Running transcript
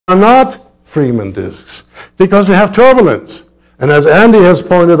are not Freeman disks because we have turbulence. And as Andy has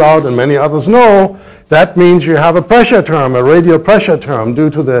pointed out, and many others know, that means you have a pressure term, a radial pressure term, due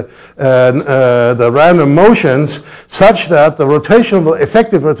to the random motions, such that the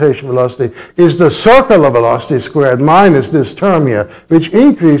effective rotation velocity is the circular velocity squared minus this term here, which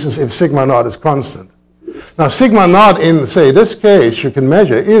increases if sigma naught is constant. Now, sigma naught in, say, this case, you can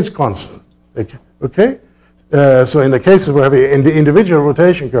measure, is constant. Okay? So in the cases where in the individual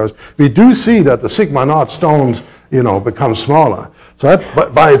rotation curves, we do see that the sigma naught stones, become smaller. So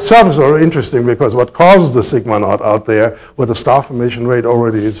that by itself is very interesting because what causes the sigma naught out there, where the star formation rate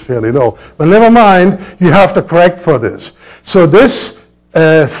already is fairly low. But never mind, you have to correct for this. So this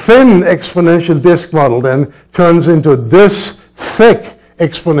thin exponential disk model then turns into this thick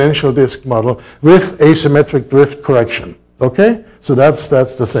exponential disk model with asymmetric drift correction. Okay? So that's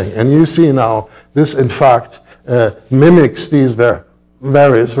the thing. And you see now, this in fact mimics these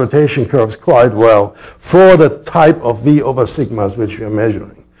various rotation curves quite well for the type of V over sigmas which we are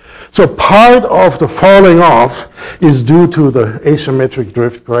measuring. So part of the falling off is due to the asymmetric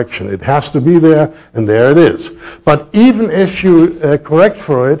drift correction. It has to be there, and there it is. But even if you correct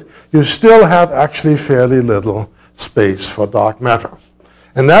for it, you still have actually fairly little space for dark matter.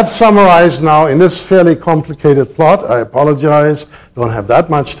 And that's summarized now in this fairly complicated plot. I apologize, don't have that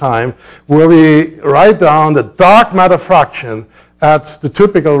much time, where we write down the dark matter fraction at the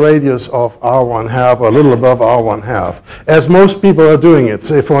typical radius of R1/2, or a little above R1/2, as most people are doing it.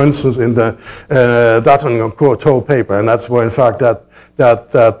 Say, for instance, in the Dutton and Courteau paper, and that's where, in fact,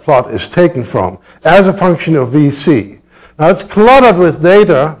 that plot is taken from, as a function of VC. Now, it's cluttered with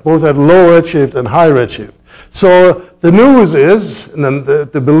data, both at low redshift and high redshift. So the news is, and then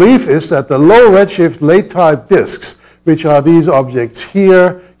the belief is that the low redshift late type disks, which are these objects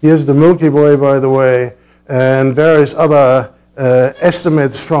here, here's the Milky Way, by the way, and various other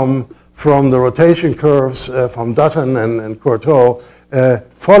estimates from the rotation curves from Dutton and Courteau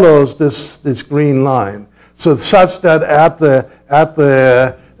follows this green line. So such that at the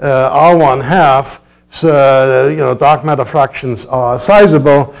R1/2, so, dark matter fractions are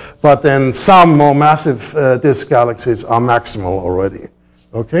sizable, but then some more massive disk galaxies are maximal already.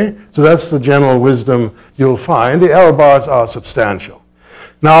 Okay? So that's the general wisdom you'll find. The error bars are substantial.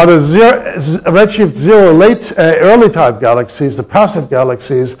 Now, the redshift 0 early type galaxies, the passive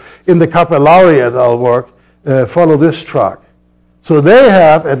galaxies in the Capellari et al. Work, follow this track. So they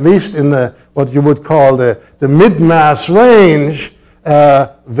have, at least in what you would call the mid-mass range,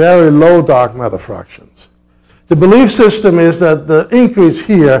 very low dark matter fractions. The belief system is that the increase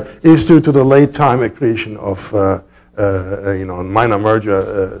here is due to the late time accretion of minor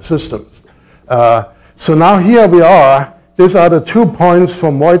merger systems. So now here we are. These are the 2 points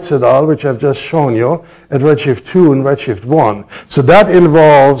from Voits et al., which I've just shown you, at redshift 2 and redshift 1. So that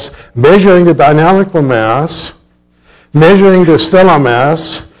involves measuring the dynamical mass, measuring the stellar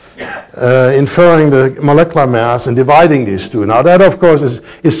mass, inferring the molecular mass, and dividing these two. Now that, of course,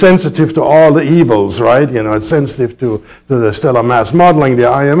 is sensitive to all the evils, right? It's sensitive to the stellar mass modeling, the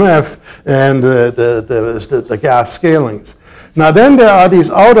IMF, and the gas scalings. Now then there are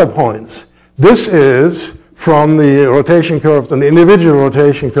these outer points. This is from the rotation curves and the individual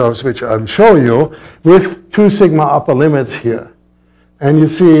rotation curves, which I'll show you, with 2 sigma upper limits here. And you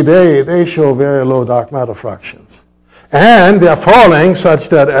see they show very low dark matter fractions. And they're falling such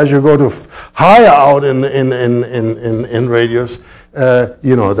that as you go to higher out in radius,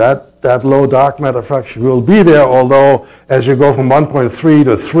 that low dark matter fraction will be there, although as you go from 1.3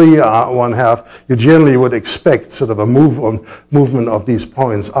 to 3 you generally would expect sort of a movement of these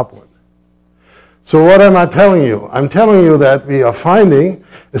points upward. So what am I telling you? I'm telling you that we are finding,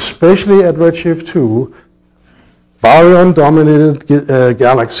 especially at redshift 2, baryon-dominated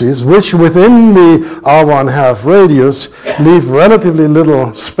galaxies, which within the R1/2 radius leave relatively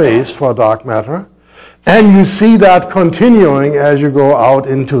little space for dark matter. And you see that continuing as you go out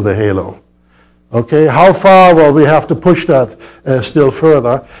into the halo. Okay, how far? Well, we have to push that still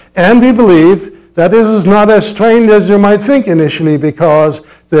further. And we believe that this is not as strained as you might think initially, because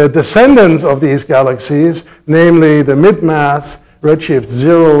the descendants of these galaxies, namely the mid-mass, redshift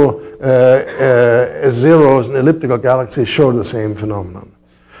 0, zeros and elliptical galaxies, show the same phenomenon.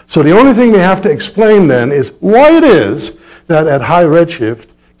 So the only thing we have to explain then is why it is that at high redshift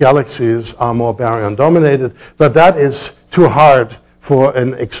galaxies are more baryon dominated, but that is too hard for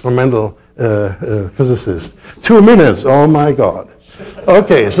an experimental physicist. 2 minutes, oh my God.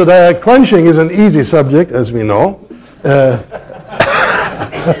 Okay, so the quenching is an easy subject, as we know.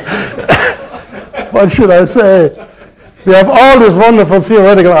 What should I say? We have all these wonderful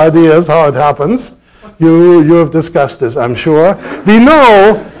theoretical ideas how it happens. You have discussed this, I'm sure. We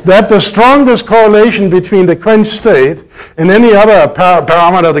know that the strongest correlation between the quenched state and any other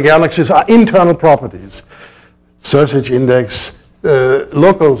parameter of the galaxies are internal properties. Surface index,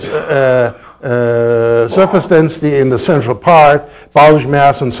 local surface density in the central part, bulge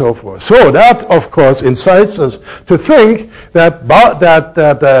mass, and so forth. So that, of course, incites us to think that,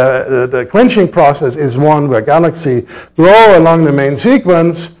 the quenching process is one where galaxies grow along the main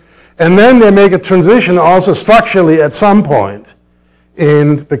sequence, and then they make a transition also structurally at some point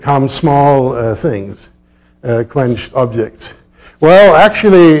and become small things, quenched objects. Well,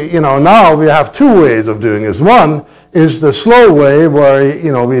 actually, now we have two ways of doing this. One is the slow way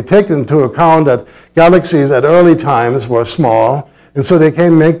where, we take into account that galaxies at early times were small, and so they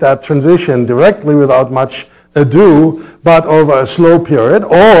can make that transition directly without much ado, but over a slow period,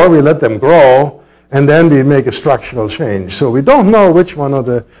 or we let them grow, and then we make a structural change. So we don't know which one of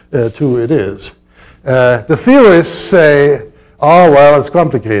the two it is. The theorists say, oh, well, it's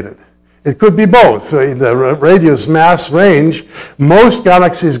complicated. It could be both. So in the radius mass range, most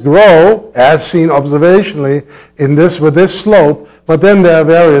galaxies grow, as seen observationally, with this slope, but then there are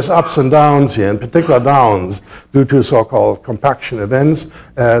various ups and downs here, in particular downs, due to so-called compaction events,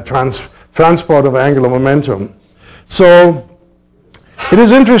 transport of angular momentum. So it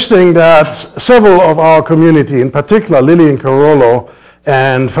is interesting that several of our community, in particular Lilly and Carollo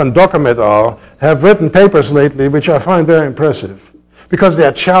and Van Dokkum et al., have written papers lately which I find very impressive, because they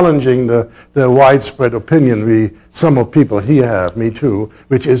are challenging the widespread opinion some of people here have, me too,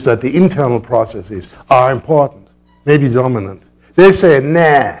 which is that the internal processes are important, maybe dominant. They say,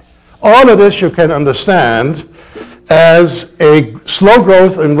 nah, all of this you can understand as a slow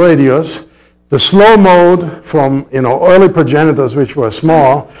growth in radius, the slow mode from early progenitors which were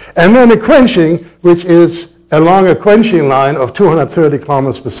small, and then a quenching which is along a quenching line of 230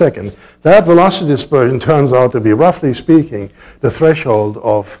 kilometers per second. That velocity dispersion turns out to be, roughly speaking, the threshold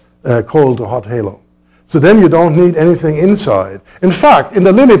of cold to hot halo. So then you don't need anything inside. In fact, in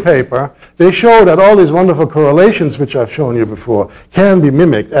the Lilly paper, they show that all these wonderful correlations which I've shown you before can be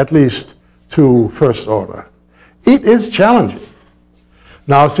mimicked, at least to first order. It is challenging.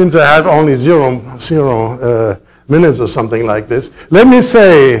 Now, since I have only zero minutes or something like this, let me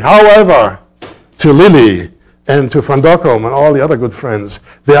say, however, to Lilly and to Van Dokkum and all the other good friends,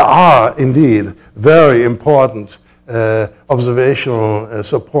 there are indeed very important observational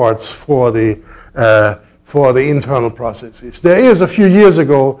supports for the internal processes. There is, a few years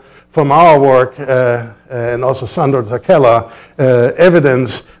ago, from our work and also Sandro Tacchella,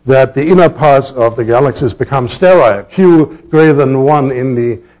 evidence that the inner parts of the galaxies become sterile, Q greater than 1 in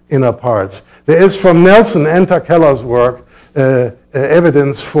the inner parts. There is, from Nelson and Tacchella's work,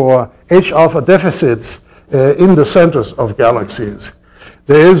 evidence for H-alpha deficits in the centers of galaxies.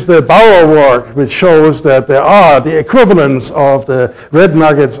 There is the Bauer work, which shows that there are the equivalents of the red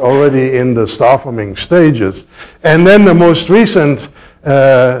nuggets already in the star-forming stages. And then the most recent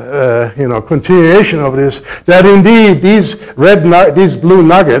continuation of this, that indeed these blue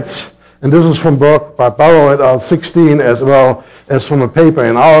nuggets, and this is from work by Bauer et al. 16, as well as from a paper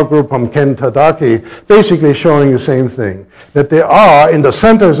in our group from Ken Tadaki, basically showing the same thing, that there are in the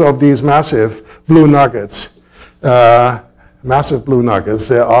centers of these massive blue nuggets, there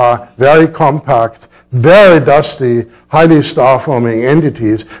are very compact, very dusty, highly star-forming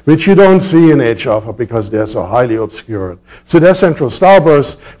entities, which you don't see in H-alpha because they're so highly obscured. So they're central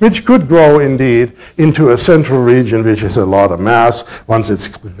starbursts, which could grow indeed into a central region, which is a lot of mass once it's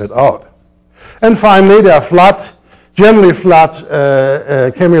split out. And finally, there are flat, generally flat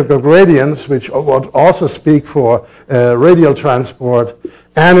chemical gradients, which would also speak for radial transport,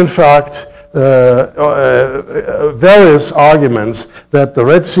 and in fact, various arguments that the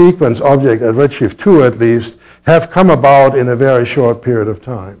red sequence object at redshift 2 at least have come about in a very short period of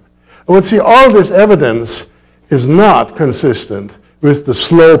time. I would say all this evidence is not consistent with the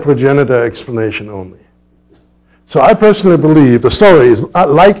slow progenitor explanation only. So I personally believe the story is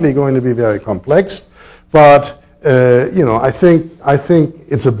likely going to be very complex, but I think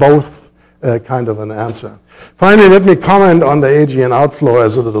it's a both kind of an answer. Finally, let me comment on the AGN outflow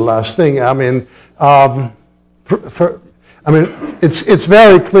as the last thing. It's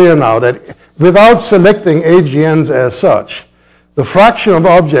very clear now that without selecting AGNs as such, the fraction of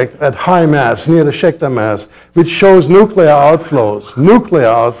object at high mass, near the Schechter mass, which shows nuclear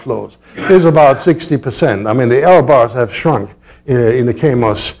outflows, is about 60%. I mean, the error bars have shrunk in the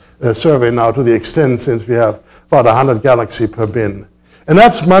KMOS survey now to the extent since we have about 100 galaxies per bin. And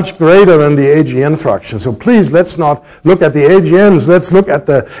that's much greater than the AGN fraction. So please, let's not look at the AGNs. Let's look at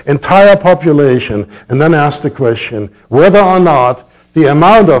the entire population and then ask the question whether or not the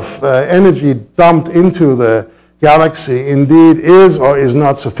amount of energy dumped into the galaxy indeed is or is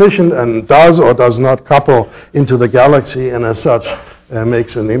not sufficient and does or does not couple into the galaxy and as such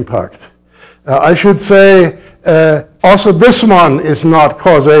makes an impact. I should say also this one is not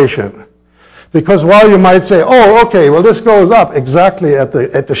causation. Because while you might say, oh, okay, well, this goes up exactly at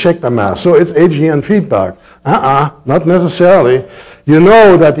the Schechter mass, so it's AGN feedback. Not necessarily. You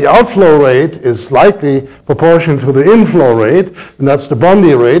know that the outflow rate is likely proportional to the inflow rate, and that's the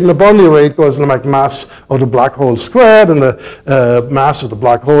Bondi rate. And the Bondi rate goes like mass of the black hole squared, and the mass of the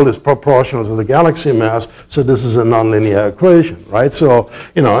black hole is proportional to the galaxy mass, so this is a nonlinear equation, right? So,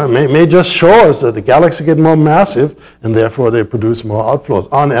 you know, it may just show us that the galaxy get more massive, and therefore they produce more outflows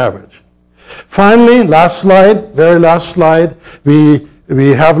on average. Finally, last slide, very last slide, we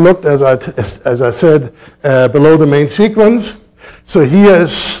have looked, as I said, below the main sequence. So here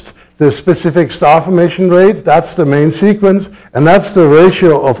is the specific star formation rate. That's the main sequence, and that's the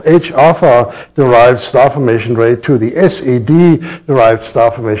ratio of H-alpha derived star formation rate to the SED derived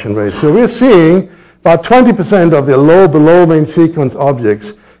star formation rate. So we're seeing about 20% of the below main sequence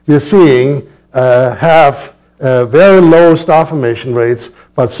objects we're seeing have very low star formation rates,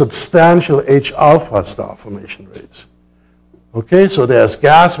 but substantial H-alpha star formation rates. Okay, so there's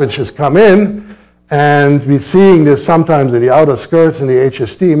gas which has come in, and we're seeing this sometimes in the outer skirts in the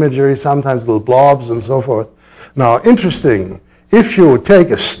HST imagery, sometimes little blobs and so forth. Now, interesting, if you take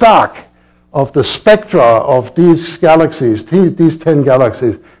a stock of the spectra of these galaxies, these 10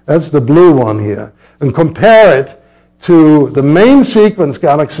 galaxies, that's the blue one here, and compare it to the main sequence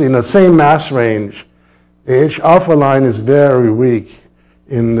galaxy in the same mass range, the H-alpha line is very weak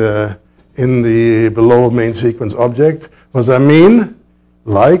in the below main sequence object. What does that mean?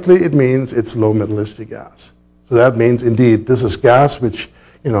 Likely it means it's low metallicity gas. So that means indeed this is gas which,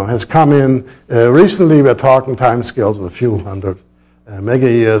 you know, has come in recently. We're talking timescales of a few hundred mega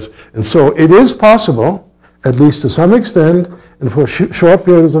years, and so it is possible, at least to some extent, and for short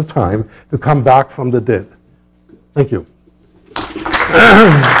periods of time, to come back from the dead. Thank you.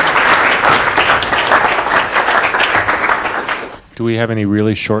 Do we have any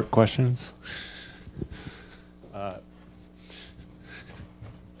really short questions?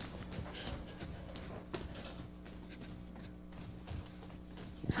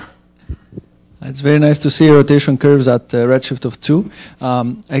 It's very nice to see rotation curves at redshift of 2.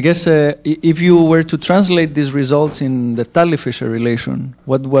 I guess if you were to translate these results in the Tully-Fisher relation,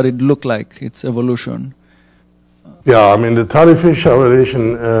 what would it look like, its evolution? Yeah, I mean, the Tully-Fisher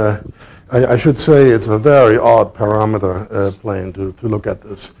relation, I should say it's a very odd parameter plane to look at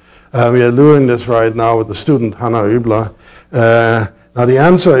this. We are doing this right now with the student Hannah Übler. Now the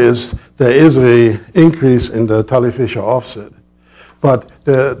answer is there is an increase in the Tully-Fisher offset. But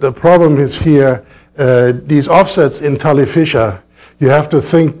the problem is here, these offsets in Tully-Fisher, you have to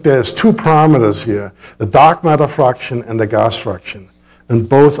think there's two parameters here, the dark matter fraction and the gas fraction, and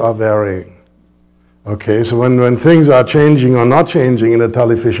both are varying. Okay, so when things are changing or not changing in the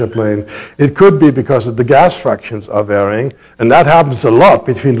Tully-Fisher plane, it could be because the gas fractions are varying, and that happens a lot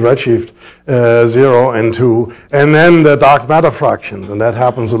between redshift 0 and 2, and then the dark matter fractions, and that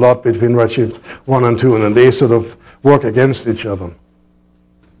happens a lot between redshift 1 and 2, and then they sort of work against each other.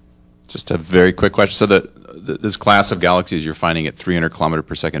 Just a very quick question. So this class of galaxies you're finding at 300 kilometer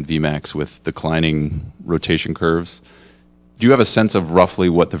per second Vmax with declining rotation curves, do you have a sense of roughly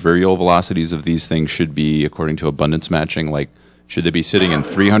what the virial velocities of these things should be according to abundance matching? Like, should they be sitting in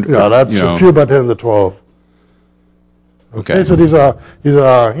 300? Yeah, that's a few by 10 to the 12. Okay, so these are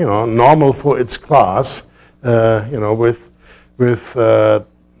you know, normal for its class, you know, with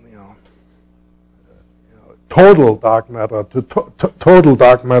total dark matter to total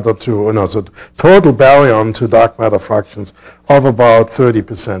dark matter to, no, so total baryon to dark matter fractions of about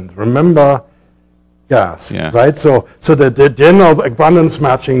 30%. Remember, gas, yeah. Right? So the general abundance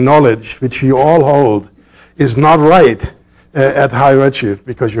matching knowledge, which you all hold, is not right at high redshift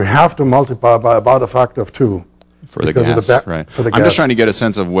because you have to multiply by about a factor of 2. For the gas, right. For the I'm gas. just trying to get a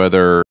sense of whether